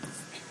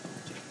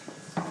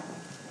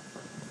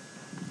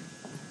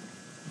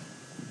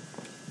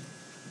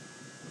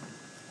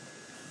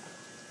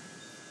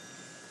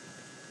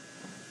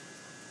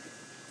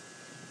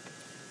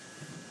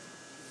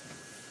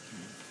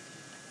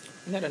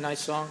Isn't that a nice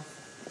song?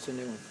 It's a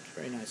new one. It's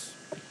very nice.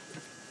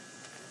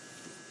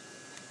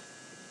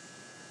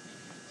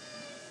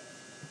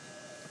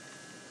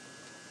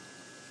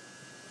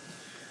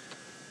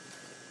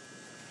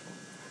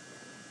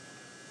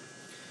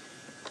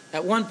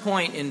 At one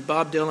point in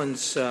Bob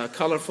Dylan's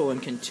colorful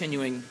and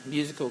continuing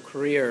musical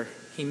career,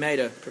 he made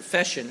a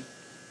profession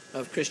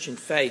of Christian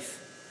faith.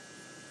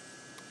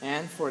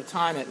 And for a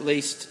time at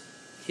least,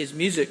 his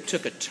music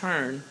took a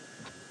turn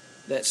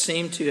that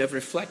seemed to have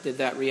reflected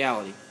that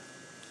reality.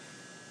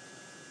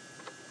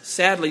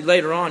 Sadly,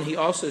 later on, he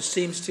also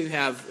seems to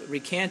have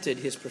recanted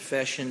his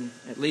profession,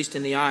 at least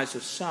in the eyes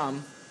of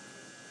some,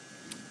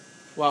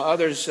 while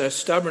others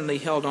stubbornly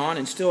held on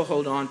and still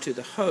hold on to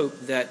the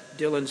hope that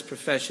Dylan's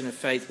profession of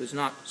faith was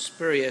not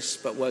spurious,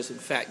 but was in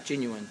fact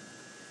genuine.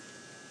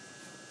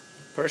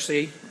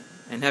 Personally,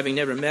 and having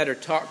never met or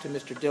talked to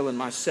Mr. Dylan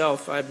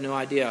myself, I have no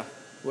idea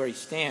where he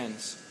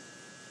stands.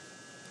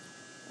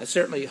 I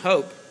certainly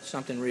hope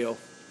something real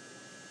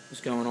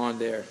is going on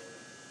there.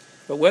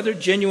 But whether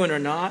genuine or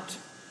not,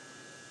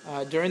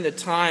 during the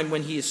time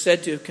when he is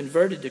said to have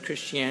converted to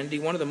Christianity,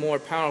 one of the more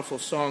powerful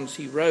songs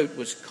he wrote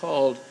was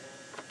called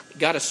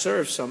 "Gotta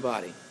Serve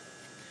Somebody,"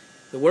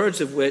 the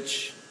words of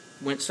which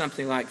went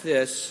something like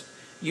this: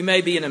 you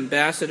may be an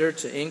ambassador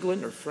to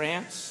England or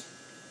France.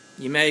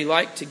 You may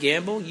like to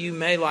gamble. You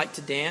may like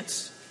to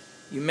dance.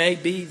 You may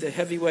be the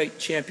heavyweight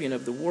champion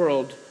of the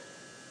world.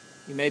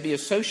 You may be a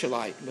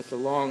socialite with a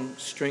long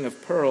string of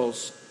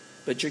pearls,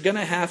 but you're going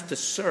to have to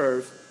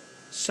serve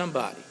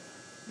somebody.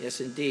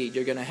 Yes, indeed,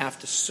 you're going to have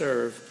to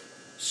serve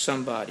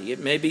somebody. It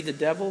may be the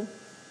devil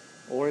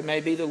or it may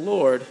be the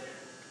Lord,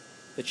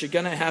 but you're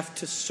going to have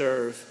to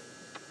serve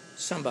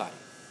somebody.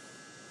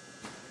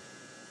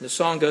 The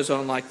song goes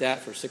on like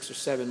that for 6 or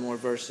 7 more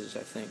verses,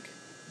 I think.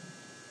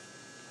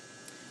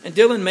 And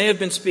Dylan may have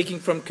been speaking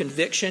from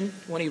conviction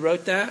when he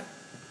wrote that,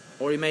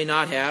 or he may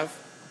not have.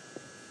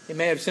 He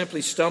may have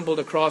simply stumbled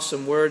across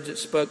some words that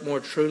spoke more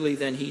truly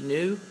than he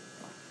knew.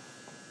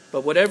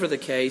 But whatever the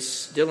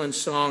case,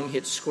 Dylan's song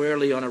hits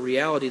squarely on a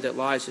reality that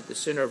lies at the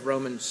center of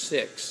Romans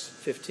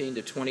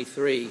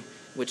 6:15-23,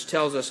 which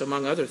tells us,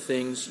 among other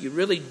things, you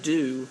really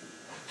do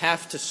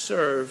have to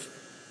serve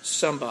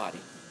somebody.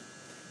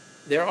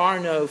 There are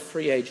no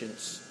free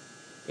agents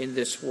in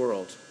this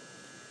world.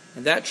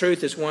 And that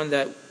truth is one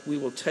that we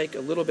will take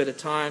a little bit of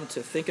time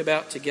to think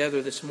about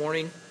together this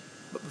morning.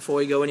 But before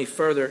we go any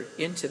further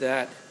into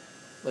that,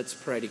 let's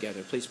pray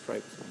together. Please pray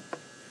with me.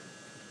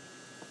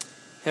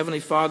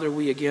 Heavenly Father,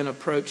 we again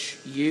approach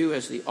you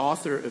as the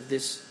author of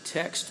this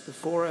text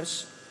before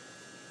us.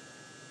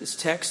 This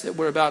text that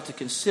we're about to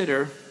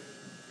consider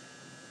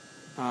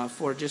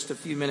for just a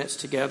few minutes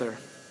together.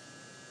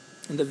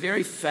 And the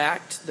very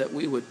fact that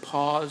we would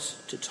pause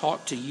to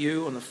talk to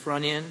you on the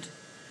front end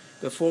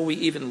before we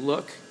even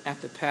look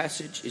at the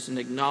passage is an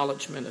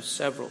acknowledgement of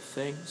several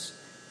things.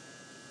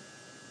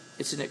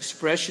 It's an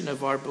expression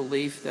of our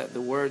belief that the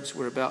words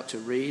we're about to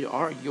read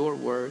are your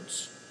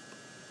words.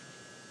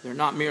 They're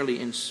not merely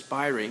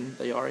inspiring,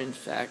 they are in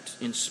fact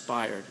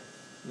inspired.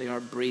 They are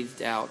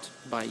breathed out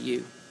by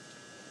you.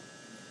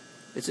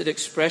 It's an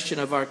expression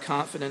of our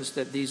confidence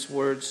that these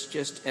words,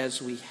 just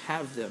as we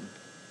have them,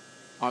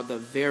 are the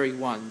very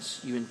ones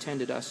you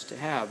intended us to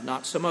have,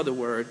 not some other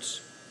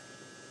words,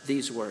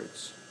 these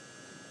words.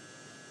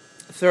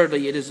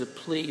 Thirdly, it is a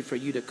plea for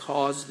you to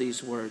cause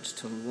these words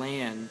to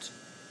land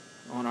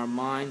on our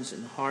minds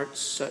and hearts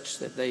such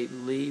that they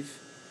leave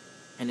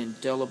an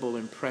indelible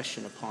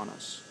impression upon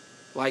us,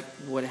 like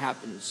what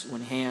happens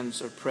when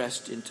hands are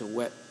pressed into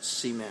wet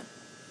cement.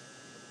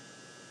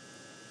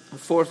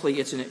 Fourthly,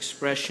 it's an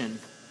expression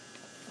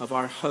of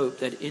our hope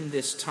that in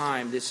this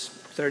time, this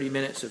 30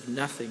 minutes of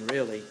nothing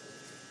really,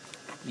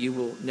 you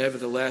will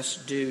nevertheless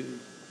do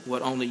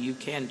what only you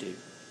can do.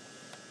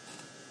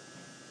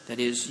 That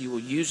is, you will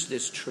use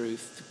this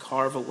truth to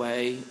carve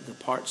away the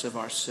parts of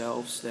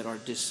ourselves that are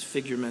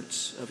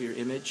disfigurements of your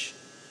image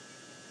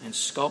and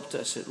sculpt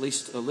us at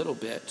least a little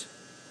bit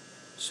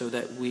so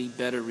that we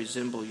better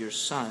resemble your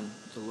Son,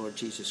 the Lord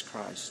Jesus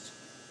Christ.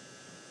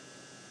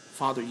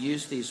 Father,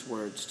 use these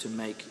words to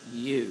make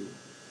you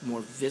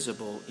more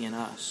visible in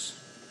us,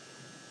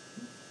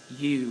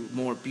 you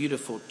more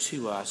beautiful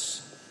to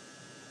us,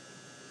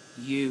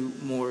 you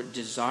more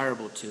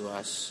desirable to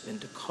us, and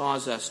to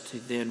cause us to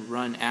then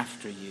run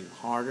after you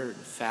harder and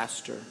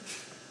faster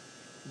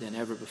than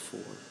ever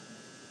before.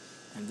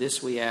 And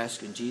this we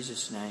ask in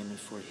Jesus' name and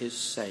for his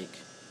sake.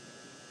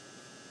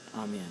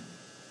 Amen.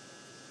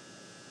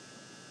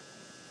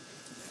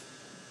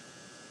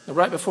 Now,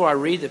 right before I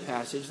read the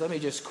passage, let me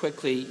just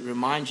quickly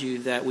remind you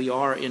that we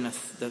are in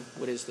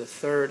what is the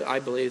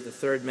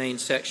third main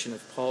section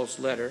of Paul's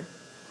letter.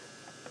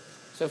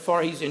 So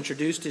far, he's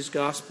introduced his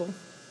gospel.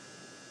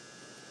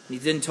 He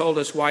then told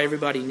us why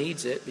everybody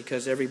needs it,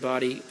 because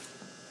everybody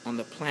on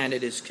the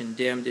planet is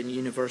condemned in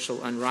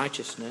universal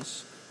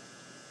unrighteousness.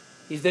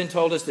 He's then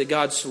told us that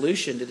God's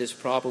solution to this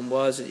problem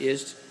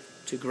is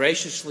to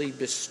graciously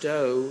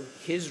bestow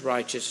his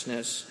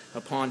righteousness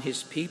upon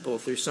his people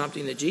through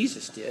something that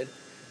Jesus did,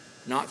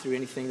 not through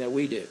anything that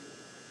we do.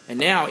 And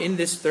now, in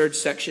this third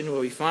section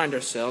where we find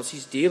ourselves,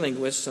 he's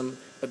dealing with some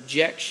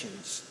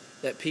objections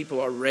that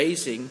people are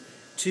raising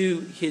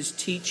to his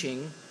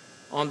teaching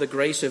on the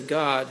grace of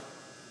God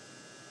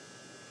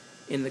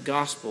in the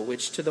gospel,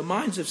 which to the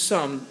minds of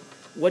some,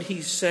 what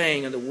he's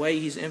saying and the way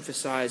he's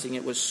emphasizing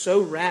it was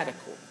so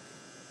radical,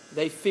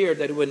 they feared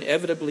that it would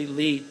inevitably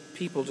lead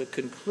people to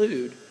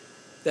conclude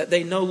that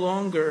they no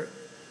longer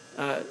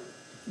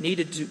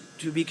needed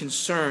to be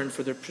concerned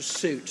for the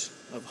pursuit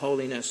of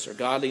holiness or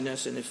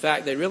godliness. And in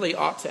fact, they really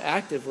ought to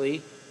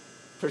actively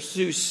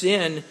pursue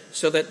sin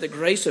so that the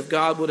grace of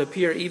God would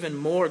appear even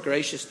more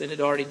gracious than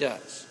it already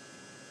does.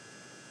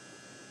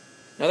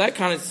 Now that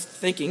kind of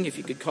thinking, if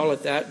you could call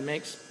it that,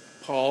 makes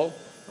Paul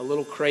a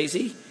little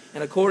crazy.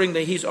 And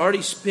accordingly, he's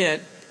already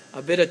spent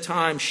a bit of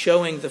time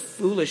showing the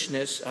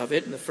foolishness of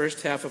it in the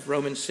first half of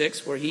Romans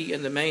 6, where he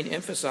in the main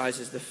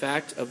emphasizes the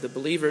fact of the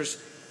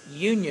believer's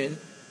union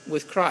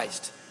with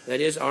Christ. That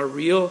is, our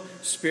real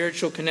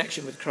spiritual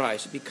connection with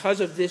Christ.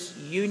 Because of this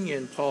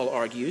union, Paul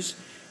argues,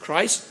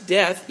 Christ's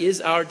death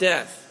is our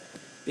death.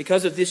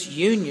 Because of this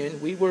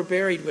union, we were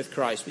buried with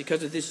Christ.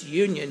 Because of this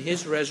union,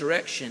 his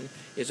resurrection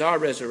is our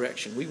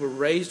resurrection. We were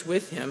raised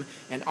with him,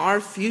 and our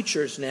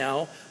futures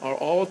now are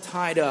all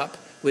tied up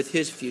with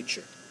his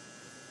future.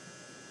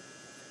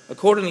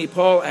 Accordingly,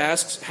 Paul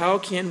asks, how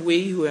can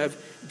we who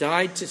have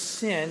died to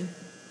sin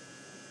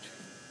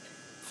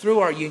through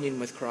our union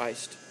with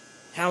Christ,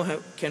 how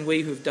can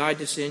we who've died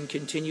to sin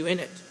continue in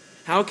it?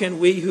 How can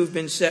we who've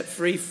been set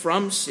free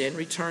from sin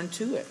return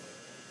to it?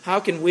 How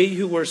can we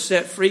who were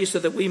set free so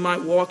that we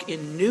might walk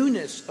in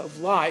newness of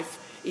life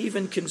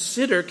even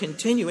consider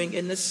continuing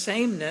in the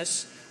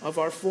sameness of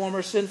our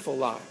former sinful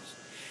lives?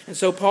 And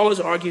so Paul has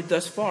argued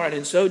thus far, and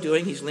in so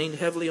doing he's leaned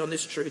heavily on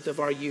this truth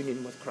of our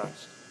union with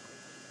Christ.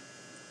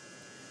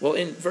 Well,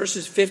 in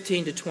verses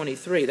 15 to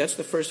 23, that's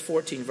the first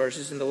 14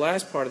 verses. In the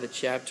last part of the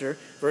chapter,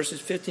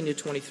 verses 15 to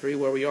 23,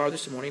 where we are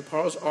this morning,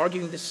 Paul's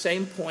arguing the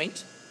same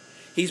point.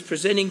 He's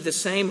presenting the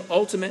same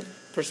ultimate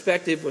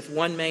perspective with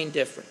one main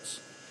difference.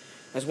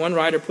 As one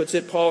writer puts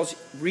it, Paul's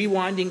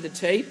rewinding the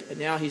tape, and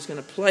now he's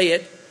going to play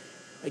it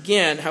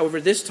again.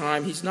 However, this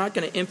time he's not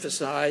going to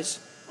emphasize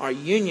our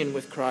union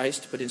with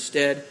Christ, but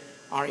instead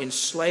our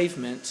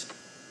enslavement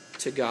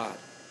to God.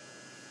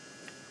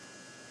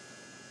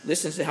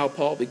 Listen to how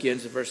Paul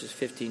begins in verses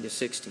 15 to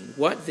 16.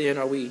 What then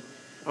are we?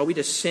 Are we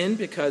to sin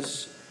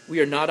because we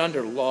are not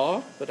under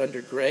law, but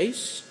under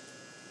grace?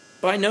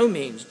 By no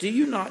means. Do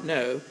you not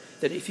know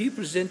that if you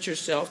present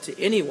yourself to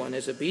anyone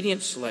as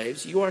obedient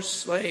slaves, you are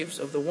slaves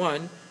of the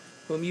one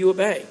whom you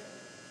obey,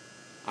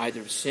 either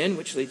of sin,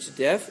 which leads to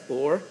death,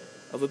 or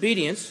of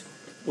obedience,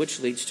 which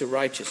leads to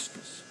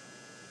righteousness?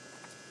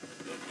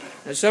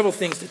 There's several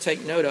things to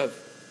take note of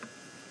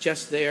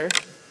just there.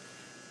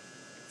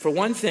 For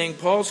one thing,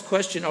 Paul's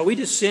question, are we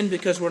to sin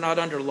because we're not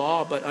under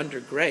law but under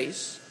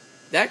grace?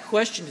 That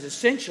question is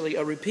essentially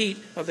a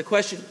repeat of the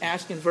question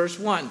asked in verse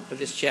 1 of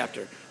this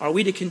chapter. Are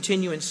we to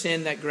continue in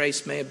sin that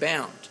grace may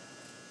abound?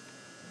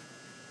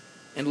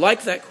 And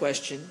like that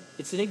question,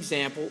 it's an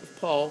example of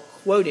Paul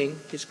quoting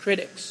his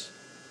critics.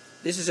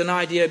 This is an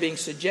idea being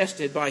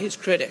suggested by his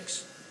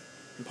critics,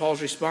 and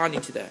Paul's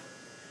responding to that.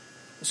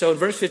 So in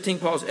verse 15,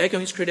 Paul's echoing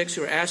his critics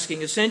who are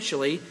asking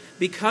essentially,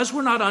 because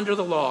we're not under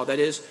the law, that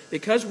is,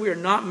 because we are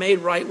not made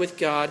right with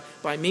God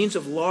by means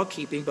of law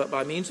keeping, but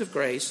by means of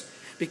grace,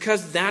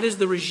 because that is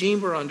the regime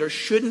we're under,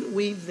 shouldn't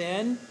we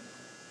then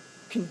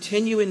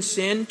continue in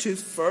sin to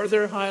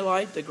further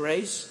highlight the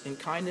grace and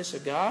kindness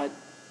of God?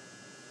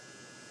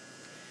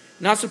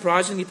 Not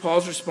surprisingly,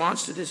 Paul's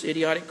response to this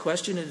idiotic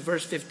question in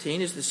verse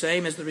 15 is the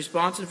same as the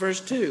response in verse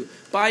 2.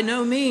 By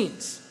no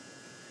means.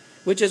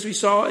 Which, as we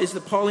saw, is the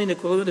Pauline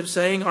equivalent of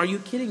saying, are you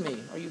kidding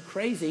me? Are you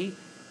crazy?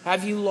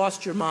 Have you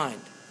lost your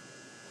mind?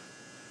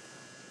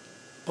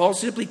 Paul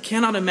simply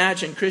cannot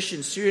imagine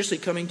Christians seriously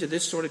coming to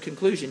this sort of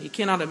conclusion. He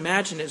cannot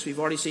imagine it, as we've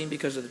already seen,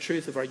 because of the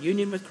truth of our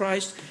union with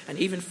Christ. And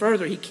even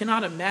further, he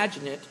cannot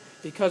imagine it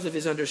because of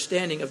his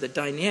understanding of the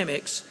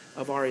dynamics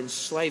of our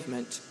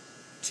enslavement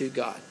to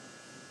God.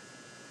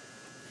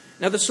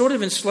 Now, the sort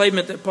of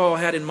enslavement that Paul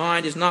had in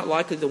mind is not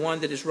likely the one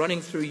that is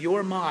running through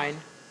your mind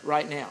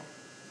right now,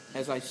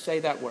 as I say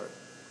that word.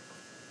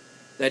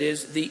 That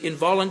is, the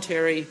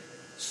involuntary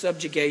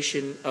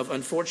subjugation of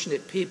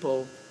unfortunate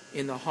people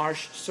in the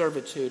harsh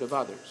servitude of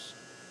others.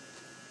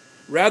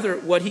 Rather,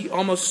 what he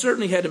almost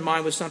certainly had in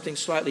mind was something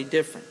slightly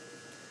different.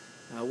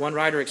 One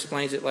writer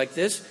explains it like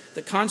this.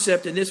 The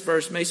concept in this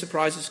verse may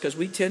surprise us because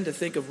we tend to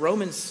think of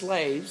Roman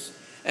slaves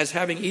as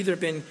having either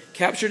been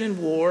captured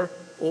in war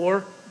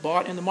or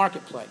bought in the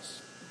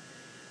marketplace,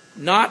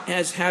 not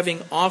as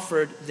having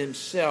offered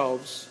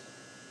themselves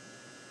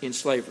in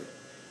slavery.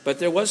 But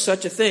there was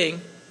such a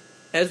thing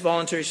as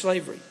voluntary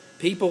slavery.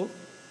 People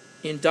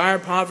in dire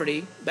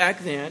poverty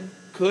back then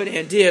could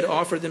and did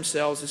offer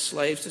themselves as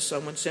slaves to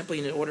someone simply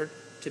in order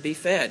to be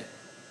fed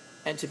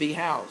and to be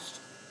housed.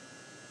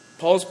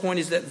 Paul's point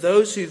is that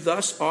those who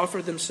thus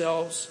offer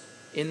themselves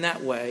in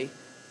that way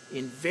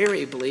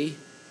invariably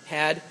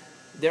had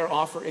their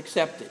offer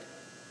accepted.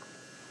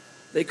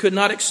 They could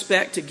not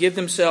expect to give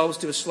themselves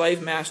to a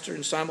slave master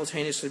and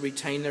simultaneously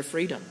retain their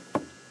freedom.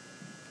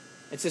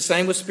 It's the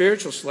same with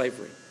spiritual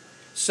slavery.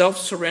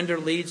 Self-surrender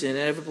leads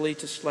inevitably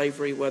to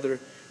slavery, whether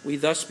we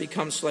thus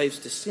become slaves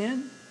to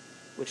sin,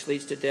 which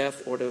leads to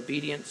death, or to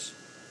obedience,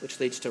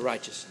 which leads to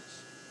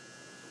righteousness.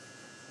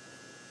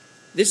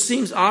 This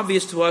seems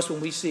obvious to us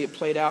when we see it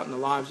played out in the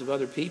lives of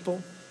other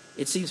people.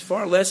 It seems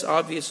far less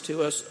obvious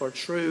to us or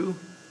true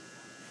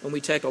when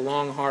we take a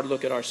long, hard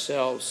look at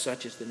ourselves,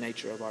 such is the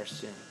nature of our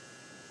sin.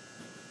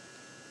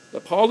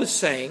 But Paul is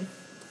saying,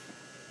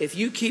 if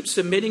you keep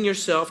submitting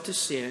yourself to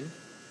sin,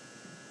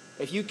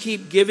 if you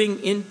keep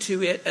giving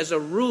into it as a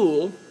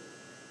rule,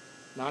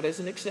 not as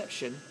an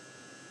exception,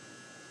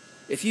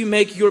 if you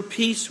make your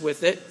peace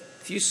with it,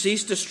 if you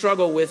cease to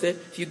struggle with it,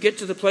 if you get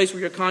to the place where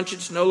your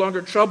conscience no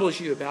longer troubles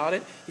you about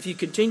it, if you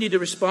continue to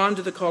respond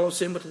to the call of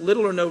sin with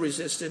little or no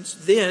resistance,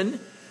 then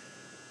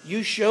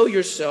you show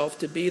yourself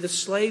to be the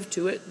slave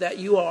to it that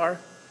you are,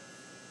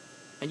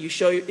 and you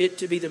show it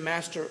to be the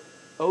master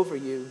over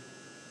you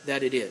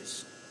that it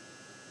is.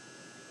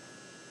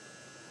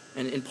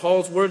 And in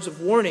Paul's words of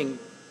warning,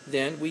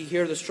 then, we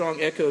hear the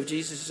strong echo of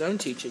Jesus' own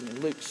teaching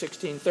in Luke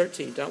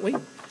 16:13, don't we?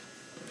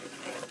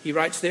 He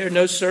writes there,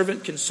 "No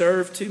servant can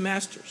serve two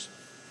masters,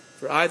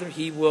 for either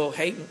he will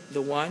hate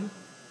the one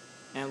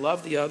and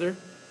love the other,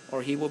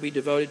 or he will be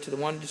devoted to the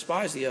one and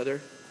despise the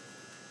other.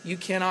 You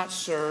cannot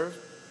serve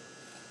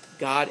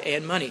God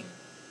and money."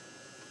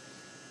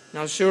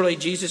 Now, surely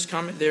Jesus'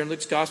 comment there in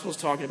Luke's Gospel is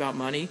talking about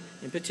money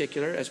in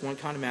particular as one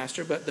kind of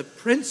master, but the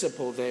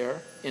principle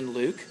there in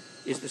Luke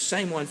is the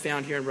same one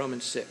found here in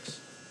Romans 6.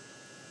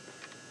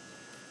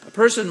 A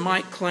person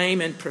might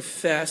claim and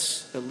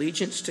profess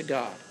allegiance to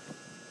God,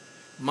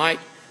 might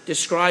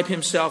describe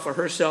himself or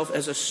herself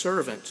as a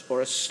servant or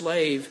a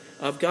slave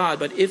of God,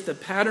 but if the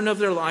pattern of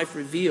their life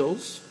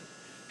reveals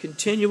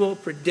continual,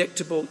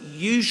 predictable,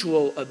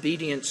 usual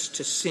obedience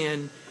to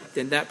sin,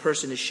 then that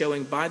person is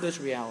showing by those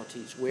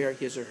realities where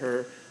his or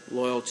her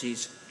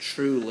loyalties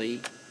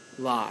truly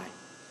lie,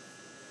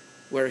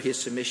 where his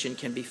submission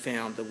can be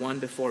found, the one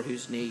before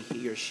whose knee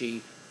he or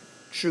she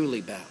truly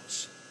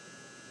bows.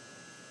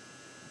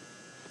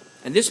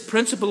 And this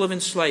principle of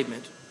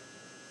enslavement,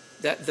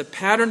 that the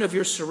pattern of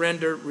your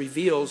surrender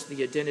reveals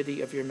the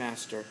identity of your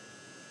master.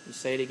 Let me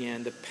say it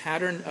again. The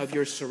pattern of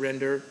your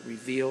surrender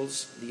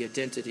reveals the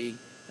identity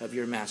of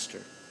your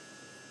master.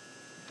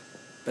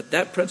 But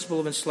that principle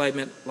of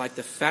enslavement, like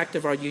the fact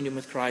of our union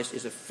with Christ,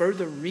 is a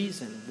further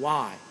reason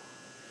why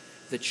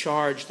the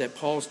charge that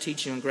Paul's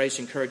teaching on grace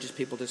encourages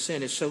people to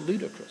sin is so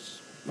ludicrous.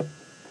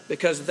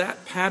 Because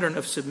that pattern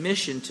of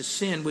submission to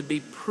sin would be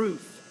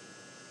proof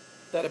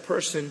that a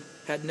person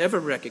had never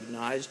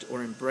recognized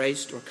or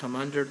embraced or come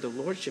under the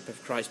lordship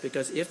of Christ,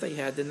 because if they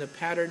had, then the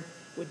pattern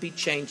would be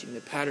changing.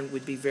 The pattern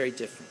would be very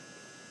different.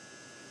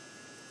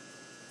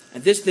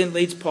 And this then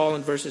leads Paul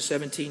in verses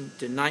 17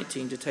 to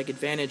 19 to take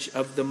advantage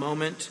of the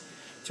moment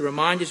to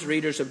remind his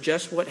readers of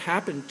just what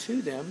happened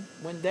to them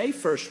when they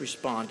first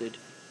responded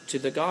to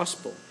the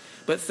gospel.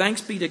 But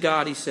thanks be to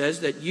God, he says,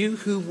 that you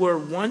who were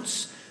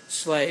once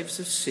slaves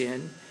of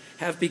sin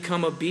have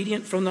become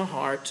obedient from the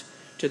heart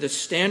to the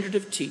standard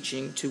of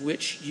teaching to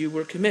which you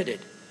were committed,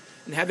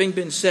 and having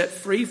been set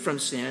free from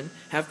sin,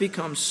 have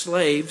become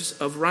slaves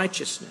of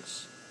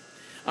righteousness.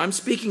 I'm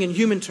speaking in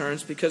human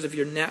terms because of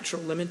your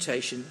natural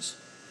limitations.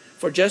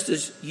 For just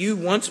as you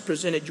once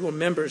presented your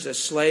members as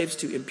slaves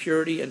to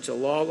impurity and to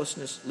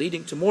lawlessness,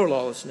 leading to more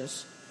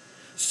lawlessness,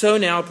 so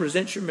now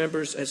present your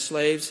members as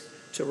slaves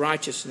to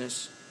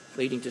righteousness,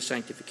 leading to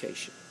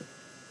sanctification.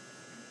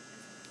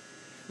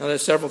 Now,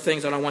 there's several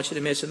things I don't want you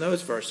to miss in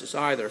those verses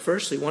either.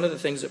 Firstly, one of the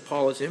things that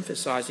Paul is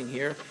emphasizing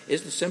here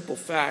is the simple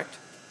fact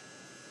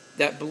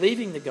that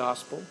believing the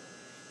gospel,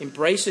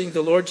 embracing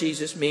the Lord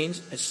Jesus,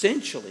 means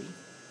essentially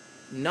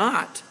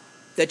not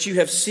that you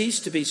have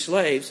ceased to be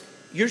slaves.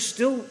 You're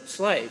still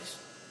slaves,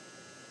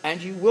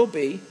 and you will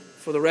be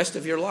for the rest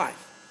of your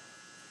life.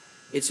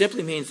 It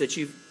simply means that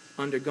you've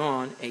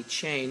undergone a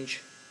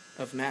change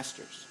of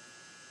masters.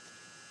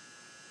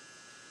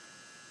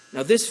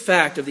 Now, this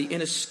fact of the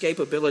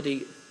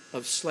inescapability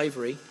of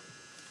slavery,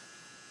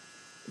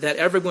 that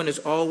everyone is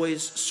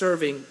always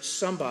serving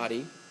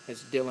somebody,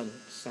 as Dylan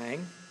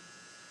sang,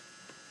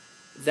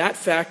 that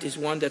fact is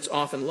one that's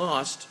often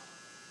lost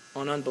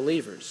on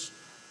unbelievers.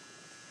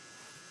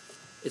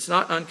 It's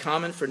not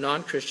uncommon for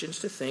non-Christians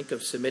to think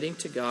of submitting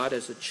to God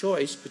as a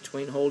choice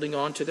between holding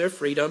on to their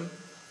freedom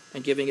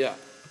and giving it up.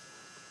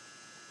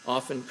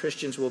 Often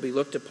Christians will be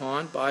looked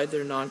upon by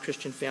their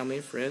non-Christian family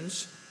and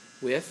friends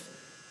with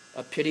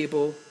a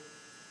pitiable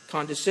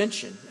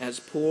condescension as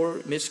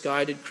poor,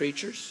 misguided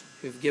creatures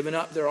who've given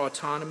up their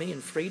autonomy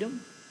and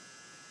freedom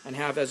and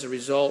have, as a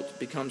result,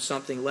 become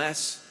something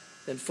less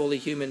than fully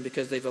human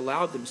because they've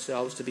allowed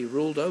themselves to be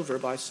ruled over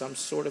by some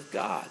sort of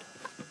God.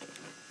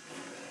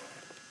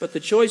 But the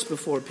choice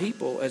before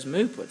people, as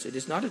Moo puts it,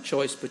 is not a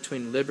choice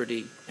between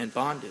liberty and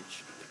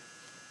bondage.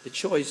 The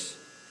choice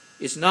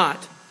is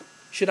not,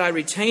 should I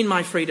retain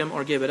my freedom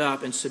or give it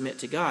up and submit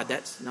to God?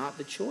 That's not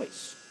the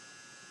choice.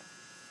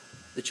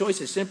 The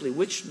choice is simply,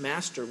 which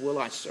master will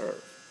I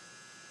serve?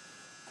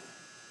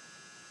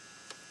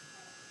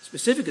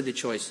 Specifically, the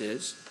choice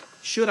is,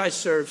 should I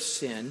serve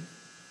sin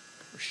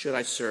or should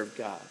I serve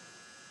God?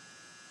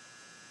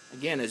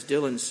 Again, as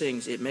Dylan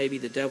sings, it may be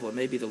the devil, it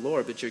may be the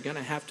Lord, but you're going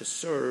to have to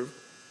serve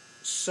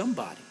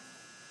somebody.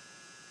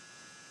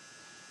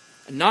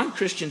 And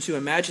non-Christians who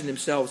imagine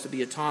themselves to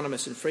be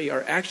autonomous and free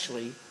are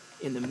actually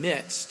in the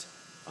midst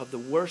of the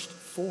worst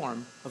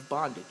form of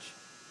bondage.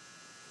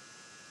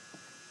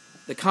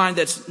 The kind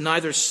that's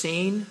neither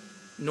seen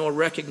nor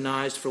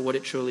recognized for what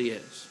it truly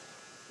is.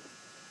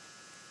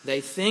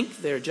 They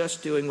think they're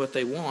just doing what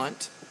they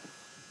want.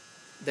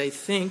 They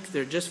think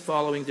they're just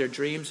following their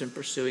dreams and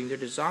pursuing their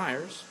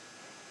desires.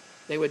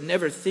 They would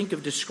never think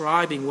of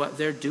describing what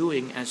they're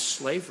doing as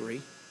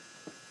slavery,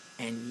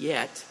 and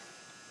yet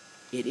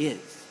it is.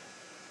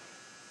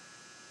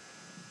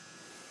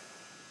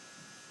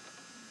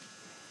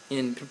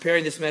 In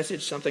preparing this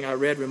message, something I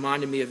read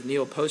reminded me of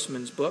Neil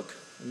Postman's book,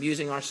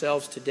 Amusing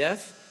Ourselves to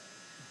Death.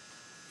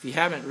 If you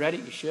haven't read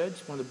it, you should.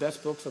 It's one of the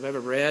best books I've ever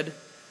read,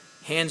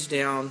 hands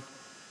down,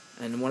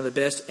 and one of the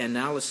best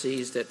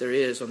analyses that there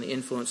is on the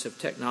influence of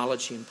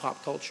technology and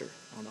pop culture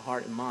on the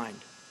heart and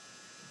mind.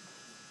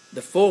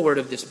 The foreword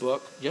of this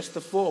book, just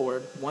the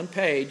foreword, one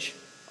page,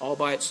 all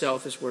by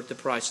itself is worth the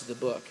price of the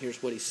book.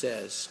 Here's what he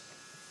says.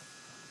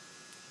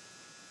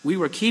 We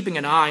were keeping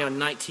an eye on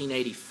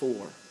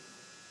 1984.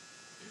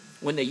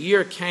 When the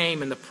year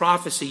came and the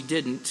prophecy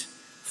didn't,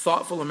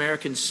 thoughtful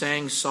Americans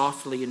sang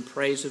softly in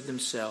praise of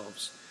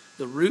themselves.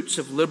 The roots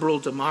of liberal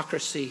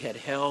democracy had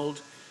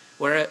held.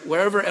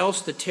 Wherever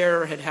else the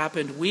terror had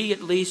happened, we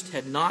at least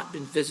had not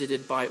been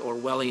visited by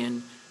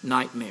Orwellian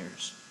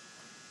nightmares.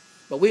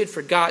 But we had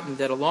forgotten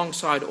that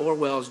alongside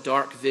Orwell's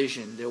dark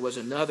vision, there was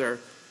another,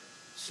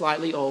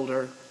 slightly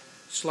older,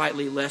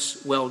 slightly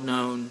less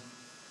well-known,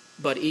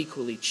 but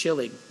equally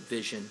chilling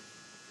vision.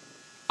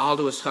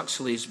 Aldous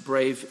Huxley's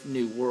Brave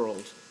New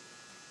World.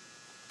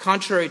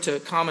 Contrary to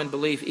common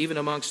belief, even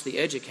amongst the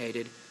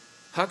educated,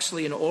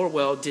 Huxley and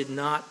Orwell did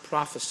not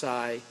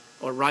prophesy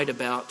or write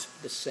about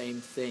the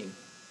same thing.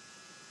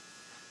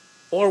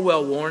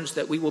 Orwell warns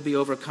that we will be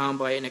overcome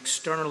by an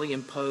externally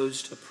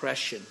imposed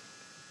oppression.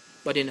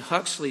 But in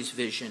Huxley's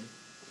vision,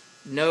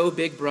 no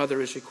big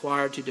brother is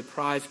required to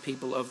deprive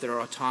people of their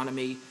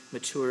autonomy,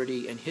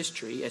 maturity, and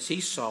history. As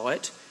he saw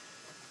it,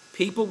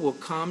 people will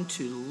come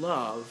to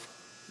love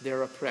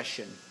their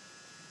oppression,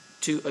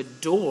 to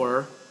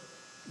adore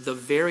the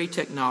very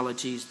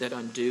technologies that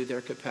undo their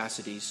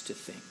capacities to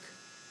think.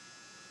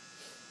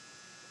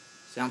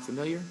 Sound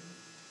familiar?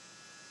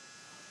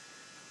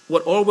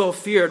 What Orwell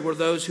feared were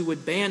those who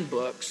would ban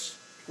books.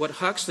 What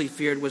Huxley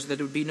feared was that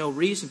there would be no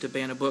reason to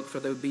ban a book, for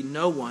there would be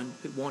no one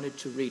who wanted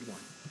to read one.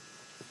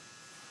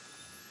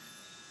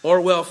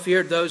 Orwell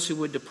feared those who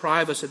would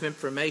deprive us of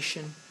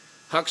information.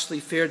 Huxley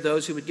feared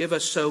those who would give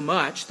us so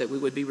much that we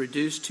would be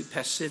reduced to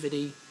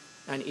passivity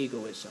and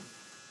egoism.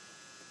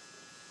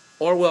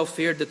 Orwell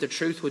feared that the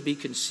truth would be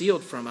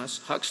concealed from us.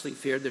 Huxley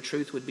feared the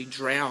truth would be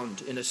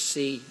drowned in a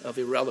sea of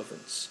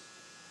irrelevance.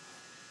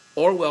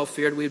 Orwell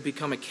feared we would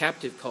become a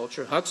captive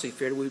culture. Huxley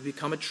feared we would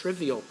become a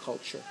trivial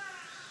culture.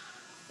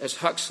 As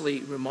Huxley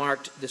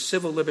remarked, the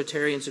civil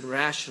libertarians and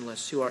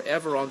rationalists who are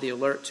ever on the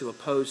alert to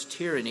oppose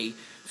tyranny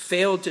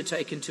failed to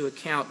take into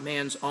account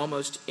man's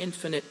almost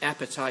infinite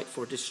appetite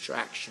for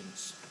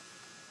distractions.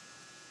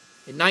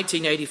 In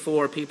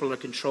 1984, people are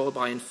controlled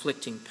by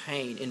inflicting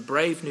pain. In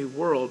Brave New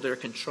World, they're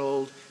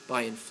controlled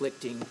by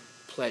inflicting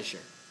pleasure.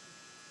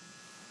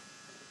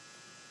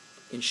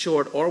 In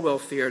short, Orwell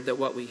feared that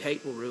what we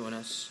hate will ruin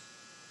us.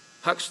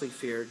 Huxley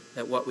feared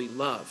that what we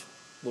love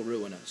will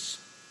ruin us.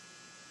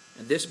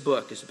 And this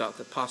book is about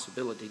the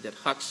possibility that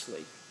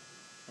Huxley,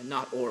 and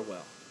not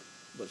Orwell,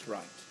 was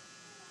right.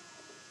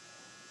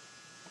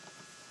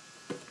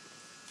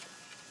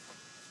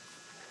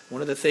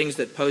 One of the things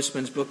that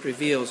Postman's book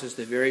reveals is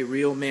the very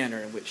real manner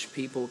in which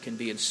people can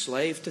be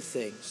enslaved to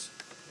things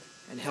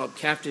and held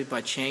captive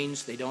by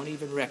chains they don't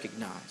even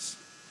recognize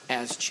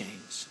as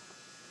chains.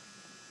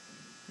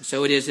 And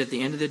so it is at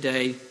the end of the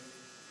day,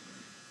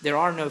 there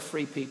are no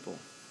free people.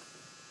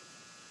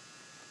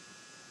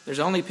 There's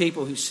only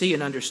people who see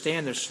and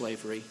understand their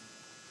slavery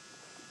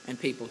and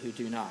people who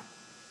do not.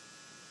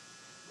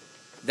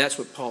 That's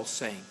what Paul's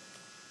saying.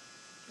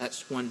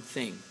 That's one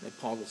thing that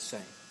Paul is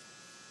saying.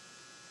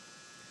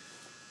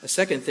 A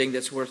second thing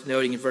that's worth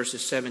noting in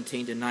verses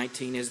 17 to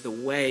 19 is the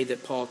way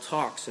that Paul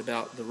talks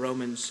about the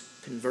Romans'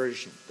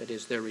 conversion, that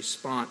is, their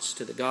response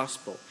to the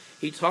gospel.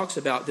 He talks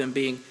about them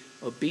being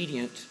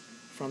obedient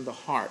from the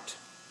heart.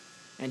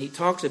 And he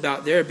talks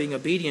about their being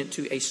obedient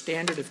to a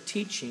standard of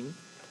teaching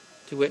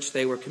to which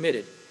they were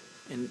committed.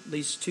 And at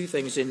least two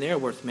things in there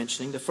worth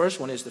mentioning. The first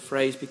one is the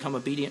phrase, become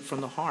obedient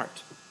from the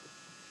heart.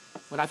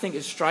 What I think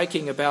is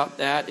striking about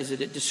that is that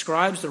it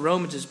describes the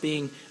Romans as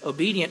being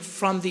obedient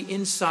from the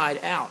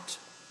inside out,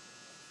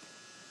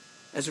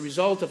 as a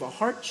result of a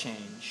heart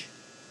change,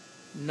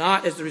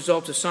 not as the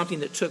result of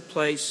something that took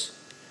place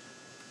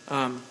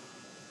on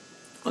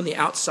the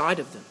outside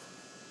of them.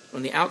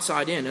 on the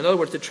outside in. In other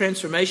words, the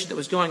transformation that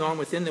was going on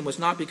within them was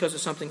not because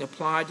of something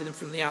applied to them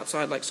from the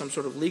outside, like some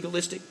sort of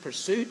legalistic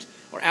pursuit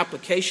or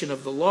application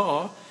of the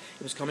law.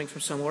 It was coming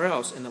from somewhere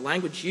else. And the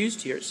language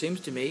used here, it seems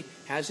to me,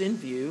 has in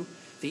view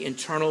the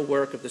internal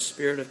work of the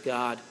Spirit of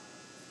God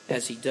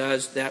as he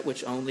does that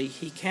which only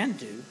he can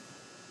do,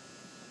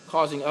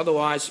 causing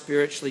otherwise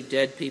spiritually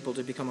dead people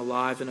to become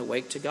alive and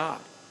awake to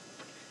God.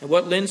 And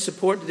what lends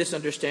support to this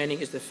understanding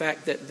is the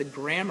fact that the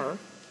grammar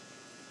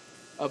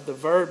of the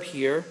verb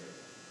here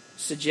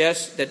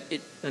suggests that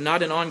it's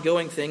not an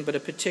ongoing thing, but a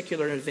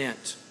particular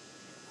event,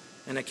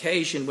 an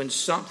occasion when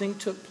something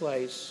took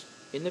place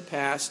in the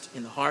past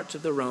in the hearts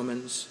of the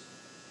Romans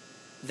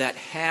that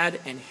had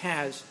and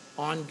has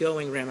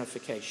ongoing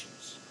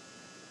ramifications.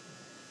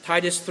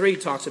 Titus 3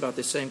 talks about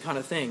this same kind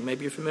of thing.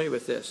 Maybe you're familiar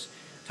with this.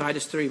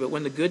 Titus 3, but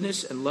when the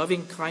goodness and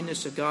loving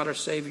kindness of God our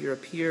Savior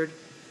appeared,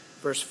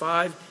 verse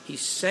 5, he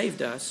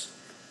saved us,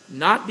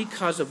 not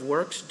because of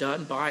works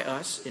done by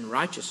us in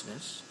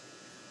righteousness,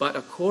 but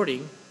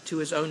according to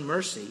his own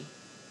mercy,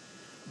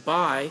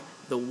 by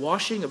the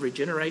washing of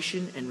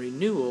regeneration and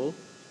renewal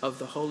of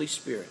the Holy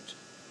Spirit,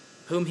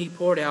 whom he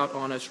poured out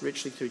on us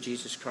richly through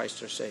Jesus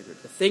Christ our Savior.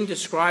 The thing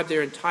described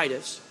there in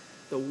Titus,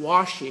 the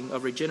washing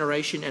of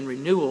regeneration and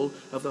renewal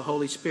of the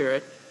Holy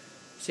Spirit,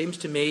 seems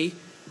to me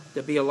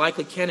to be a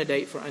likely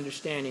candidate for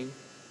understanding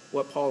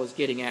what Paul is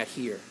getting at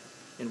here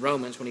in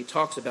Romans when he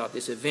talks about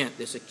this event,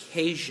 this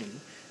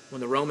occasion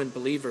when the Roman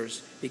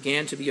believers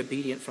began to be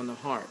obedient from the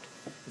heart.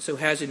 And so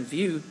has in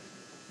view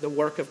the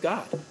work of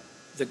God,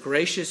 the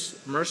gracious,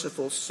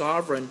 merciful,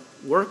 sovereign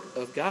work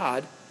of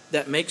God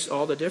that makes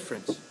all the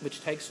difference,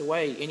 which takes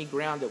away any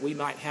ground that we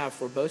might have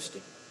for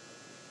boasting.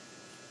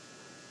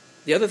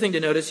 The other thing to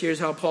notice here is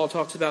how Paul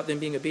talks about them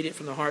being obedient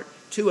from the heart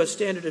to a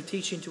standard of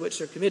teaching to which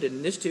they're committed.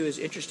 And this, too, is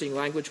interesting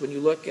language when you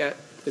look at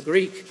the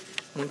Greek.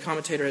 One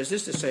commentator has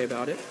this to say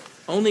about it.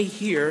 Only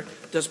here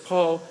does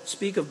Paul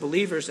speak of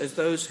believers as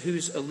those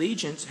whose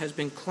allegiance has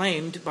been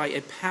claimed by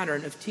a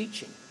pattern of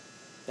teaching.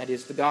 That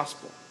is, the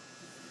gospel.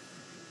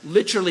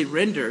 Literally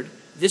rendered,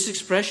 this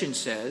expression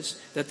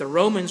says that the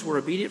Romans were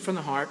obedient from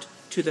the heart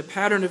to the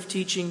pattern of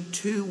teaching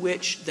to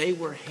which they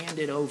were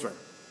handed over.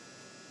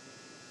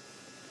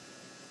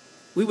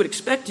 We would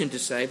expect him to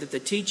say that the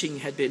teaching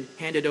had been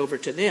handed over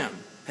to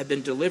them, had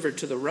been delivered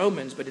to the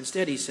Romans, but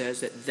instead he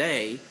says that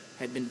they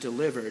had been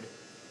delivered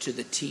to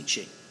the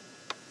teaching.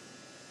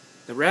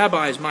 The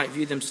rabbis might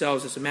view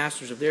themselves as the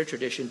masters of their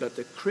tradition, but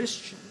the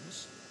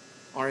Christians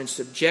are in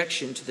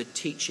subjection to the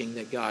teaching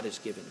that God has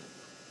given them.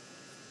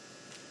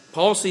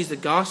 Paul sees the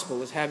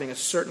gospel as having a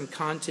certain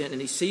content,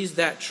 and he sees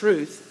that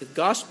truth, the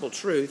gospel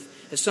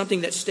truth, as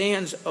something that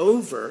stands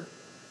over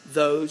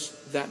those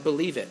that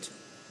believe it.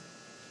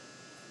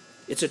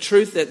 It's a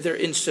truth that they're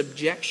in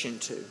subjection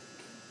to,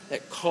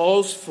 that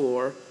calls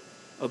for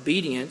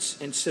obedience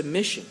and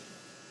submission.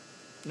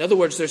 In other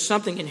words, there's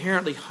something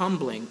inherently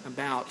humbling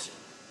about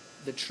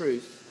the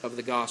truth of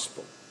the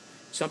gospel,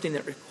 something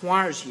that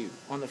requires you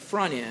on the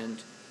front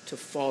end to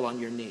fall on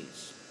your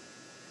knees,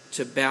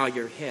 to bow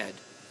your head,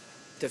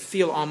 to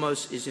feel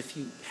almost as if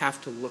you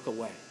have to look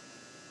away.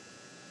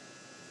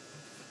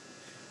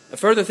 A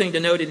further thing to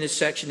note in this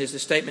section is the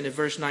statement in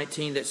verse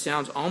 19 that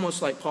sounds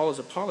almost like Paul is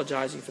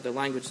apologizing for the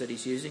language that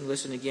he's using.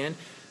 Listen again.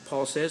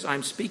 Paul says,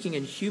 I'm speaking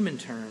in human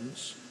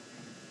terms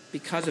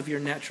because of your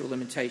natural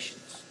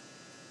limitations.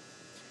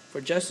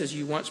 For just as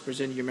you once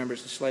presented your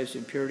members as slaves to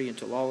impurity and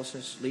to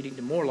lawlessness, leading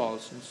to more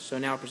lawlessness, so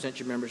now present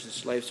your members as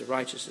slaves to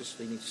righteousness,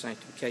 leading to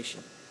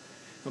sanctification.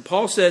 When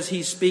Paul says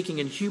he's speaking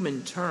in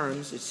human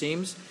terms, it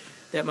seems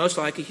that most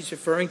likely he's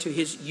referring to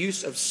his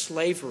use of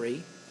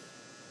slavery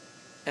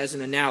as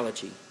an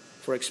analogy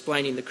for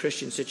explaining the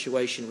Christian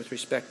situation with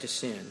respect to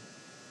sin,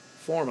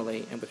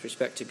 formerly, and with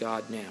respect to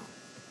God now.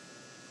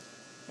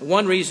 And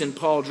one reason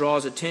Paul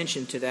draws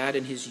attention to that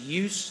in his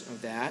use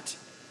of that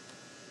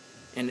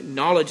and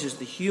acknowledges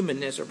the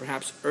humanness or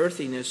perhaps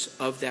earthiness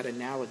of that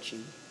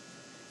analogy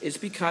is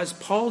because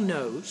Paul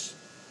knows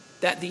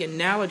that the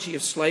analogy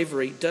of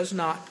slavery does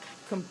not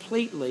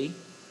completely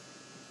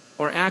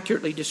or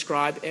accurately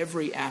describe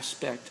every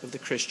aspect of the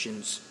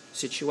Christian's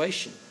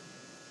situation.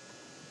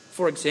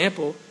 For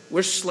example,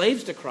 we're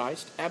slaves to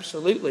Christ,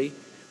 absolutely,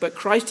 but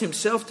Christ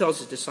himself tells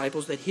his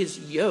disciples that his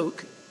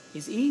yoke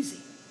is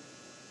easy,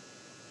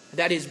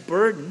 that his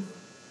burden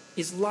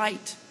is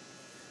light.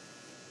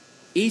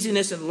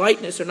 Easiness and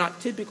lightness are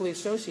not typically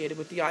associated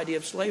with the idea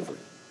of slavery.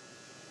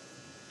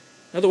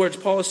 In other words,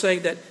 Paul is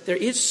saying that there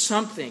is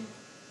something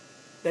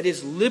that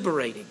is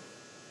liberating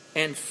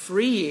and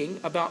freeing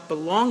about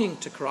belonging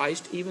to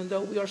Christ, even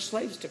though we are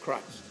slaves to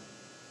Christ.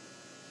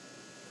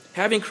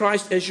 Having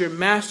Christ as your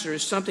master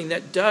is something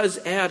that does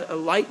add a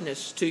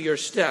lightness to your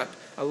step,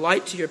 a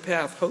light to your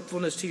path,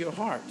 hopefulness to your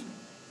heart.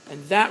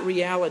 And that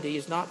reality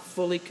is not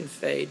fully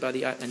conveyed by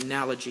the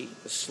analogy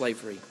of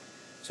slavery.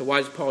 So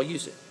why does Paul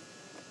use it?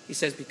 He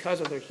says because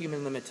of their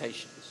human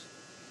limitations.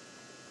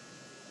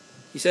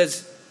 He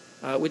says,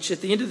 which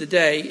at the end of the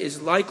day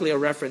is likely a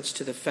reference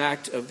to the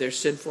fact of their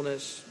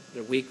sinfulness,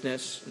 their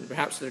weakness, and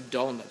perhaps their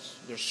dullness,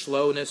 their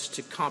slowness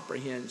to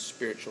comprehend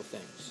spiritual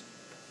things.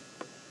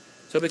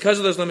 So because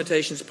of those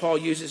limitations, Paul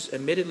uses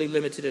admittedly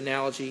limited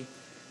analogy,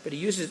 but he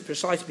uses it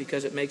precisely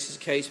because it makes his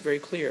case very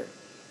clear.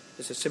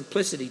 There's a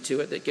simplicity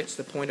to it that gets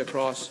the point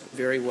across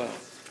very well.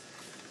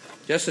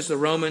 Just as the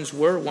Romans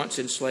were once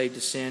enslaved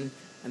to sin,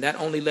 and that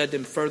only led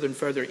them further and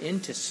further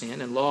into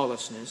sin and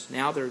lawlessness,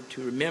 now they're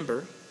to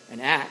remember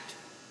and act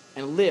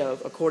and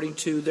live according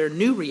to their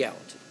new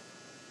reality,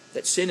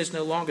 that sin is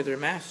no longer their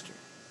master.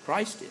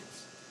 Christ is.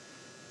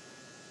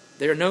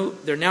 They're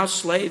now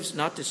slaves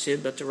not to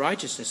sin but to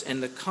righteousness,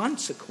 and the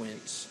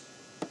consequence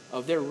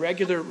of their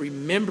regular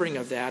remembering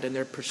of that and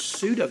their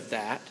pursuit of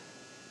that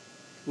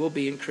will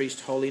be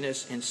increased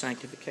holiness and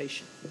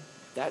sanctification.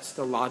 That's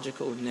the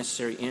logical and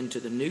necessary end to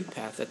the new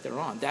path that they're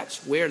on.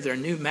 That's where their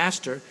new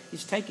master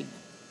is taking them.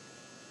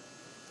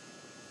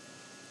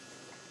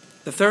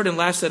 The third and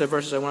last set of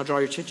verses I want to draw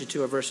your attention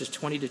to are verses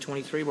 20 to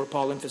 23, where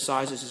Paul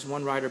emphasizes, as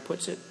one writer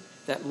puts it,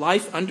 that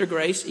life under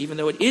grace, even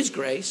though it is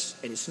grace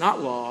and it's not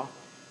law,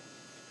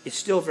 is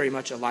still very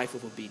much a life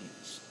of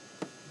obedience.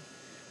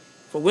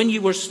 For when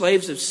you were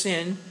slaves of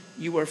sin,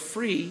 you were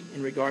free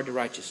in regard to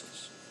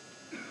righteousness.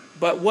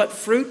 But what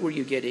fruit were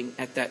you getting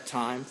at that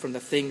time from the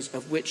things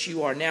of which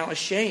you are now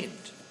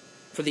ashamed?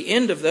 For the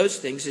end of those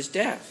things is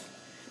death.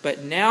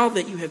 But now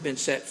that you have been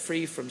set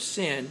free from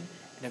sin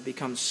and have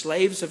become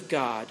slaves of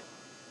God,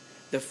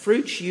 the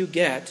fruit you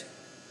get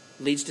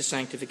leads to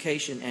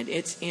sanctification, and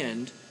its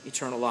end,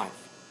 eternal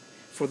life.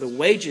 For the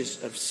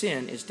wages of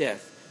sin is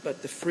death,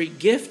 but the free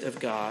gift of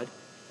God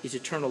is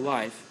eternal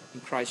life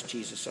in Christ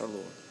Jesus our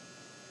Lord.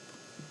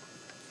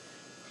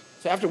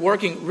 So after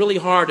working really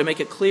hard to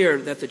make it clear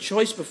that the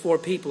choice before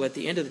people at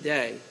the end of the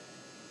day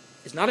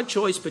is not a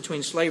choice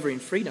between slavery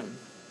and freedom,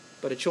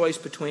 but a choice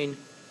between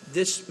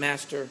this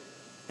master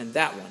and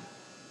that one.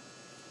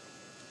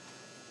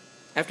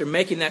 After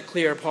making that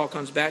clear, Paul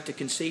comes back to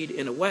concede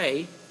in a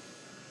way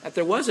that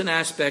there was an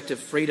aspect of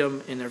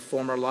freedom in their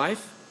former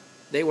life.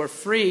 They were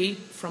free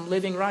from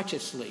living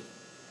righteously.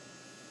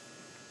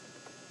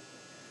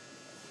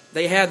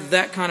 They had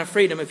that kind of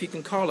freedom, if you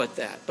can call it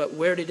that. But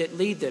where did it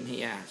lead them,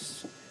 he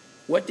asks?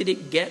 What did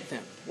it get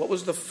them? What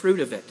was the fruit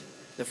of it?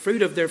 The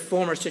fruit of their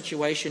former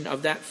situation,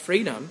 of that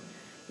freedom,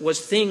 was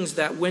things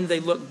that when they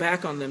look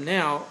back on them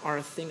now are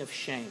a thing of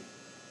shame.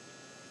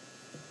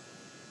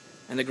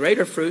 And the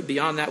greater fruit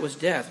beyond that was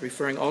death,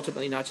 referring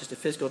ultimately not just to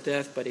physical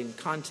death, but in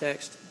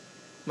context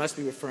must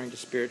be referring to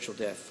spiritual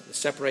death, the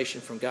separation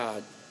from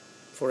God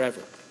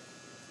forever.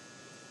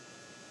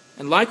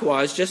 And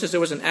likewise, just as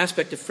there was an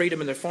aspect of freedom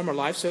in their former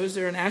life, so is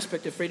there an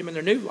aspect of freedom in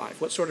their new life.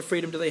 What sort of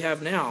freedom do they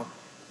have now?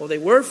 Well, they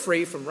were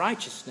free from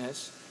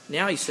righteousness.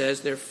 Now he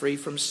says they're free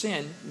from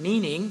sin,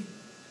 meaning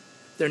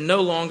they're no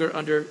longer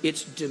under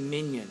its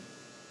dominion.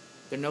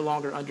 They're no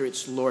longer under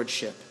its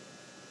lordship.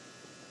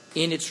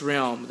 In its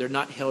realm, they're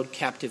not held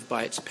captive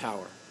by its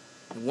power.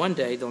 And one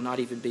day, they'll not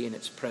even be in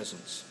its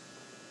presence.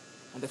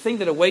 And the thing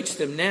that awaits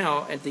them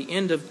now at the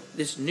end of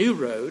this new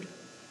road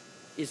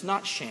is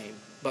not shame,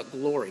 but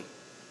glory.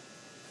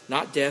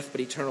 Not death,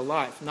 but eternal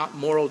life. Not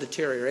moral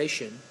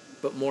deterioration,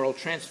 but moral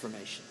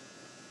transformation.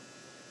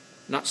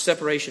 Not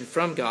separation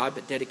from God,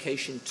 but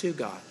dedication to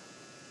God.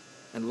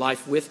 And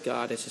life with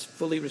God as his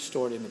fully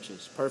restored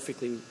images,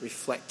 perfectly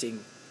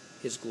reflecting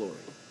his glory.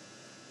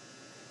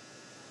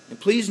 And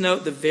please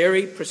note the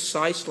very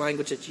precise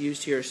language that's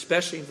used here,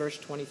 especially in verse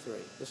 23.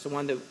 This is the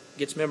one that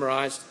gets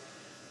memorized,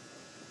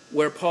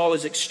 where Paul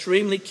is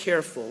extremely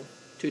careful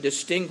to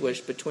distinguish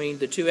between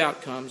the two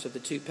outcomes of the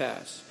two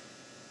paths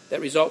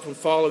that result from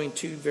following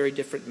two very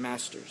different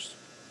masters.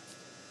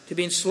 To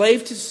be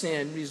enslaved to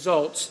sin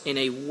results in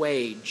a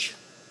wage.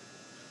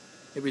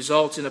 It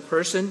results in a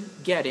person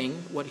getting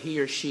what he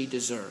or she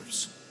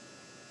deserves.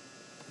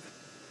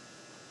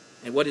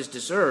 And what is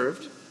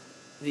deserved,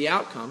 the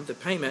outcome, the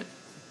payment,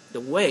 the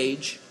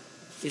wage,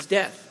 is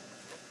death.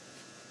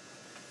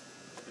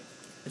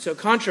 And so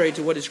contrary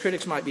to what his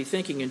critics might be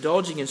thinking,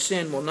 indulging in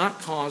sin will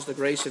not cause the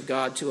grace of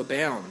God to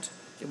abound.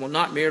 It will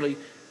not merely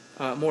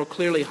more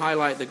clearly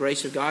highlight the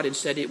grace of God.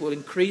 Instead, it will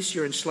increase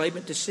your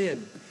enslavement to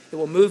sin. It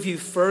will move you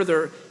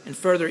further and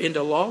further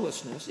into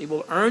lawlessness. It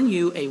will earn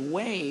you a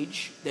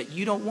wage that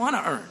you don't want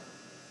to earn.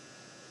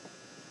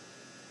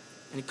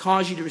 And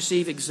cause you to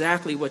receive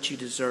exactly what you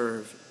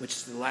deserve, which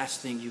is the last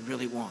thing you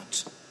really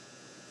want.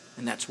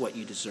 And that's what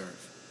you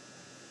deserve.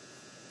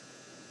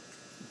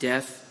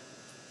 Death,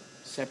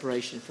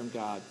 separation from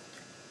God,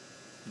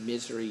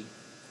 misery,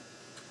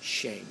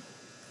 shame.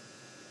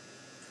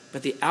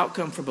 But the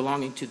outcome for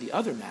belonging to the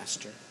other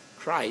master,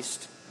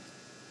 Christ,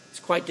 is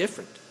quite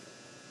different.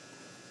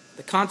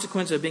 The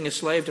consequence of being a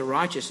slave to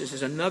righteousness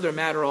is another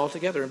matter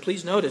altogether. And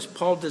please notice,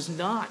 Paul does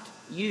not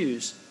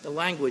use the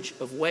language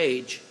of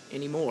wage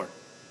anymore.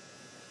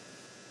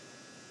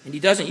 And he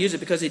doesn't use it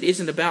because it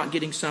isn't about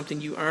getting something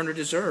you earn or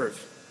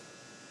deserve.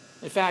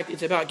 In fact,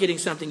 it's about getting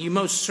something you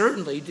most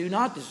certainly do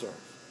not deserve.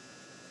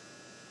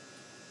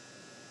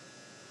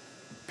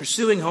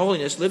 Pursuing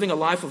holiness, living a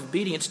life of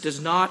obedience, does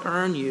not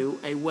earn you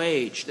a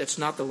wage. That's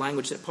not the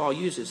language that Paul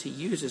uses. He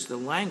uses the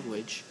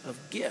language of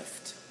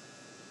gift.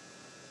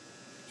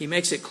 He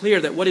makes it clear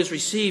that what is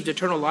received,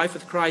 eternal life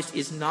with Christ,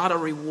 is not a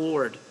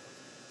reward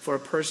for a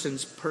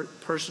person's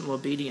personal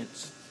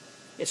obedience.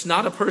 It's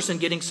not a person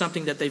getting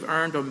something that they've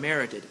earned or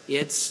merited.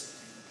 It's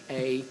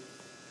a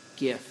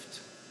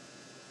gift.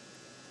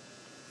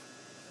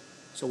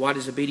 So why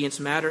does obedience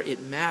matter? It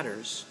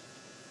matters.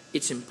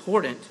 It's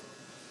important,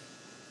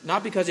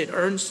 not because it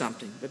earns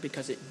something, but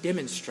because it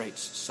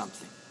demonstrates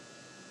something.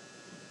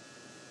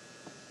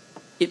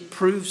 It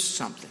proves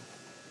something.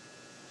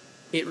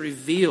 It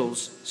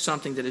reveals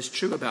something that is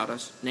true about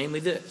us, namely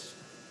this: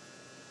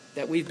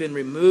 that we've been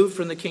removed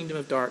from the kingdom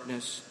of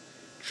darkness,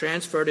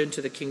 transferred into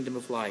the kingdom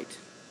of light.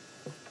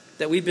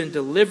 That we've been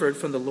delivered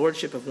from the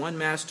lordship of one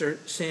master,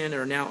 sin,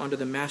 and are now under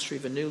the mastery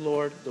of a new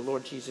Lord, the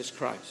Lord Jesus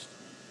Christ.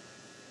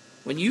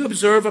 When you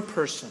observe a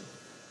person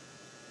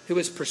who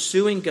is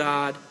pursuing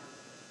God,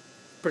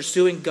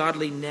 pursuing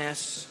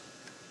godliness,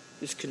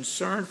 is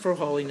concerned for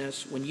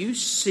holiness, when you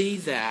see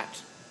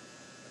that,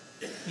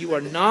 you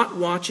are not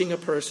watching a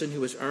person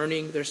who is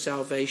earning their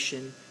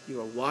salvation.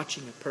 You are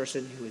watching a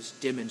person who is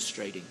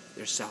demonstrating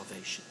their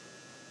salvation.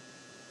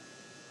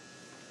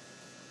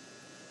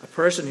 A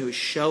person who is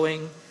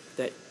showing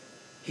that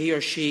he or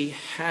she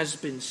has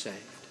been saved,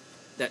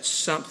 that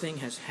something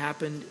has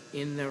happened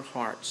in their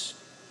hearts,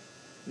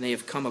 and they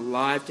have come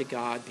alive to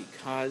God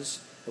because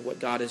of what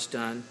God has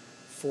done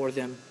for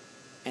them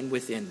and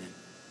within them.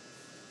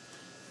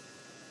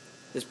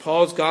 Does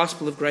Paul's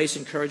gospel of grace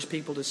encourage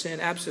people to sin?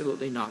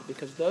 Absolutely not,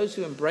 because those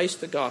who embrace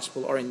the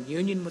gospel are in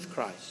union with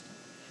Christ,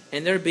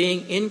 and their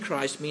being in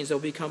Christ means they'll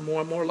become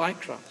more and more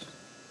like Christ.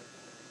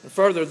 And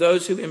further,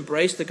 those who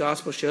embrace the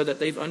gospel show that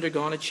they've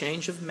undergone a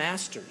change of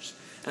masters,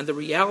 and the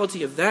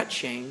reality of that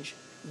change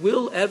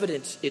will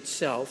evidence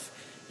itself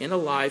in a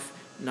life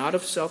not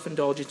of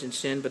self-indulgence in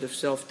sin, but of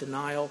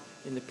self-denial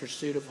in the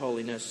pursuit of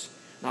holiness,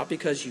 not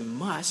because you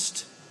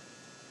must,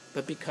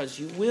 but because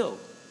you will.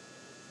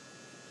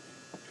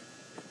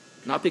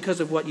 Not because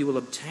of what you will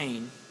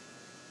obtain,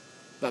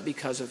 but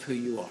because of who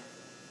you are.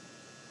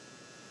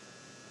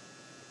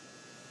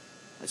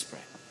 Let's pray.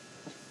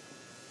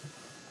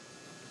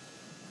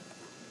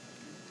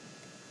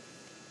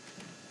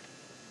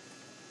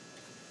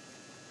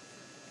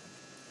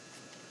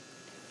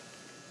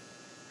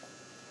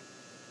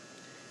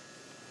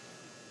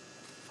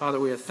 Father,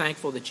 we are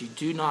thankful that you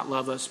do not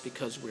love us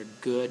because we're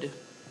good.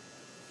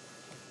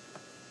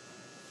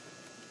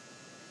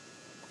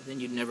 Then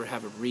you'd never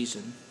have a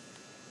reason.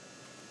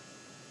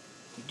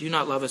 You do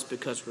not love us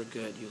because we're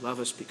good. You love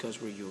us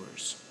because we're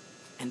yours.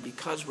 And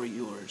because we're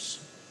yours,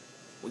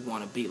 we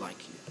want to be like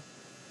you.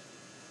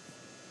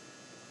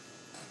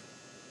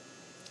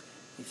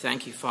 We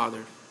thank you,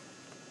 Father,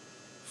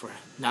 for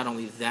not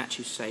only that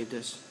you saved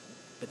us,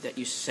 but that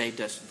you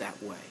saved us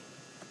that way.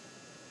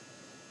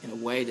 In a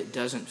way that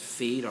doesn't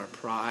feed our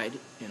pride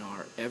and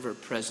our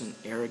ever-present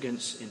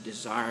arrogance and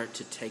desire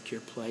to take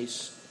your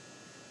place,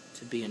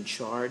 to be in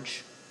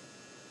charge,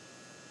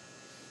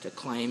 to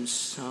claim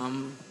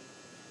some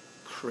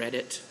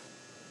credit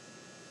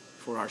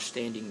for our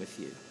standing with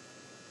you.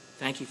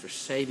 Thank you for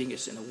saving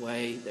us in a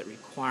way that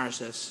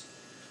requires us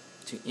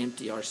to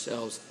empty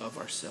ourselves of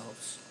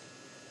ourselves,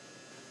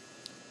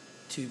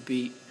 to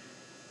be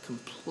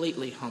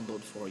completely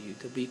humbled for you,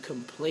 to be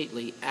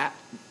completely at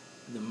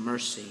the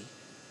mercy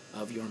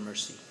of your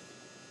mercy.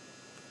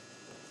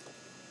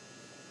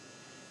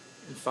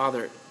 And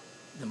Father,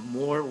 the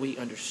more we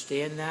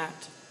understand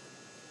that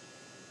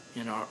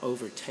and are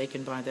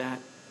overtaken by that,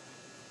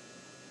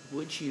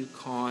 would you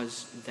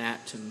cause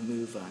that to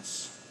move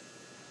us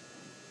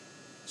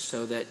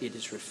so that it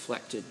is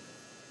reflected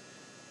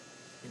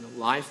in a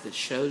life that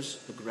shows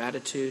a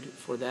gratitude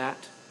for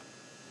that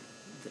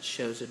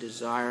shows a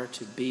desire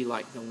to be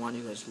like the one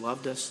who has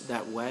loved us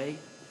that way,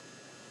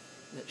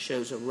 that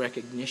shows a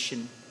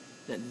recognition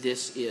that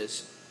this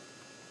is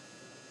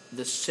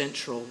the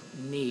central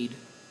need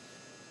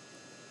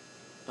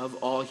of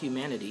all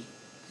humanity,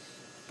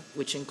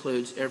 which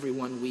includes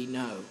everyone we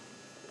know.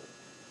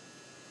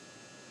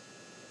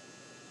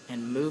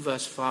 And move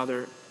us,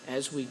 Father,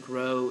 as we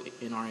grow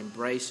in our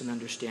embrace and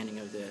understanding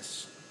of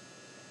this,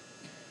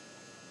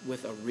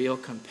 with a real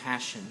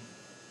compassion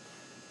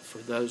for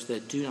those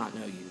that do not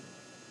know you.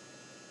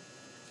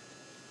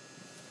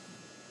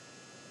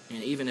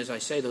 And even as I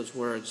say those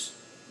words,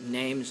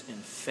 names and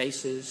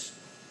faces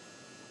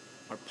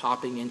are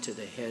popping into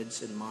the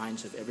heads and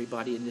minds of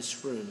everybody in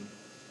this room.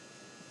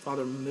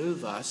 Father,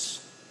 move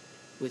us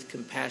with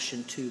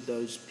compassion to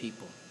those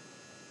people,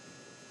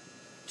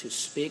 to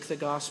speak the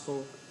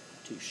gospel,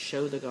 to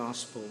show the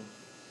gospel,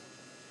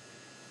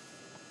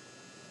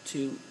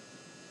 to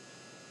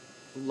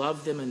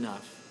love them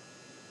enough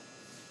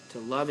to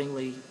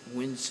lovingly,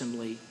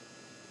 winsomely,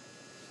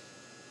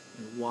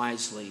 and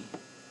wisely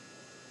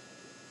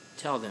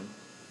tell them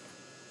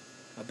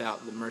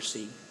about the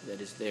mercy that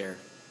is there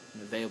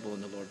and available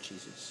in the Lord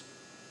Jesus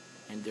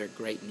and their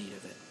great need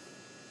of it.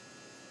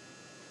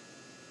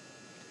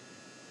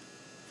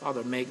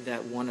 Father, make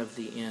that one of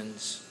the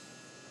ends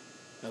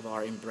of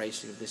our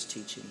embracing of this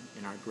teaching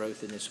and our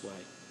growth in this way.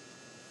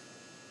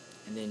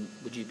 And then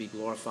would you be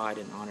glorified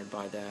and honored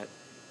by that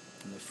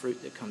and the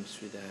fruit that comes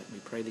through that. We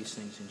pray these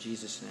things in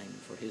Jesus' name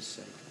and for his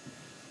sake.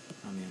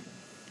 Amen.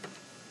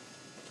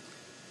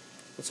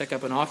 We'll take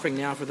up an offering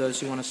now for those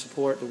who want to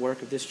support the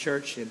work of this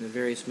church and the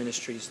various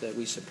ministries that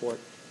we support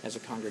as a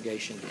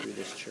congregation through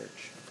this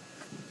church.